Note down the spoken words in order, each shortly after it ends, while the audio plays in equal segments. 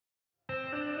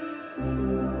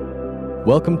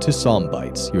Welcome to Psalm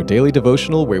Bites, your daily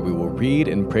devotional where we will read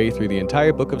and pray through the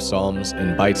entire book of Psalms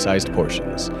in bite-sized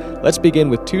portions. Let's begin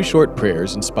with two short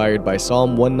prayers inspired by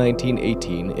Psalm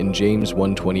 119:18 and James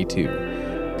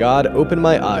 1:22. God, open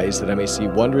my eyes that I may see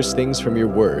wondrous things from your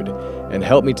word, and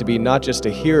help me to be not just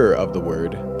a hearer of the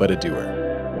word, but a doer.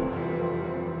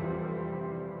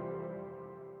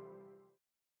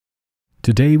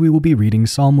 Today we will be reading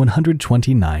Psalm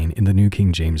 129 in the New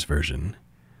King James Version.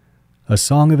 A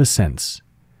Song of Ascents.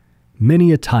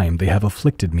 Many a time they have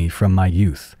afflicted me from my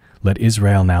youth, let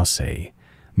Israel now say.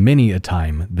 Many a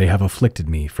time they have afflicted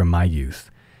me from my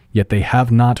youth, yet they have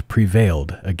not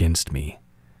prevailed against me.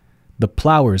 The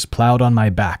plowers plowed on my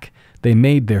back, they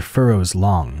made their furrows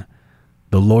long.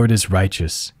 The Lord is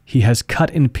righteous, he has cut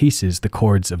in pieces the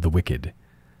cords of the wicked.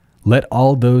 Let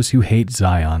all those who hate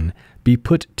Zion be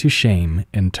put to shame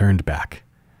and turned back.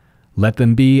 Let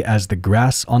them be as the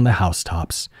grass on the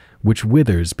housetops, which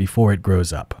withers before it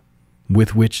grows up,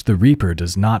 with which the reaper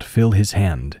does not fill his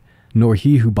hand, nor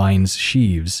he who binds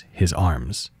sheaves his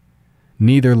arms.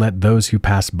 Neither let those who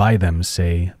pass by them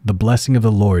say, The blessing of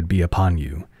the Lord be upon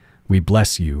you. We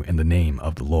bless you in the name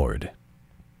of the Lord.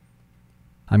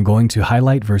 I'm going to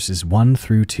highlight verses 1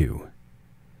 through 2.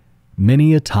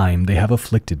 Many a time they have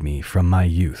afflicted me from my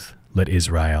youth, let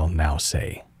Israel now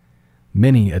say.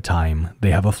 Many a time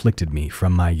they have afflicted me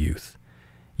from my youth,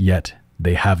 yet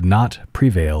they have not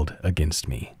prevailed against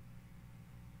me.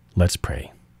 Let's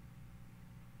pray.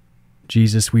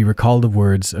 Jesus, we recall the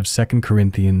words of 2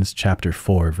 Corinthians chapter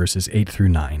 4, verses 8 through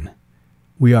 9.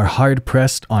 We are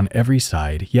hard-pressed on every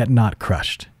side, yet not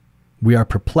crushed. We are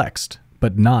perplexed,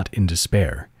 but not in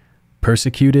despair.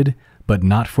 Persecuted, but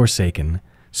not forsaken.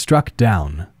 Struck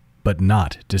down, but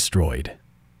not destroyed.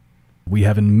 We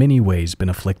have in many ways been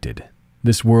afflicted.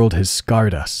 This world has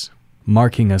scarred us,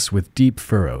 marking us with deep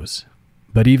furrows.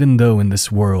 But even though in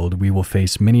this world we will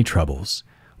face many troubles,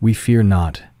 we fear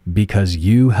not, because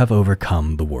you have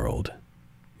overcome the world.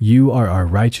 You are our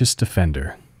righteous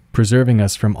defender, preserving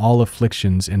us from all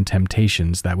afflictions and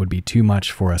temptations that would be too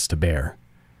much for us to bear.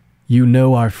 You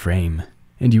know our frame,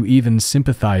 and you even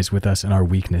sympathize with us in our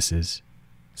weaknesses.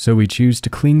 So we choose to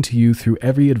cling to you through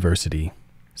every adversity,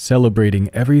 celebrating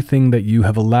everything that you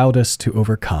have allowed us to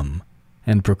overcome,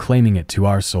 and proclaiming it to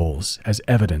our souls as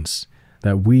evidence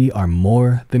that we are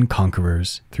more than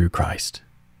conquerors through Christ.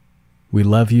 We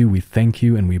love you, we thank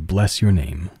you, and we bless your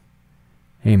name.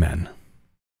 Amen.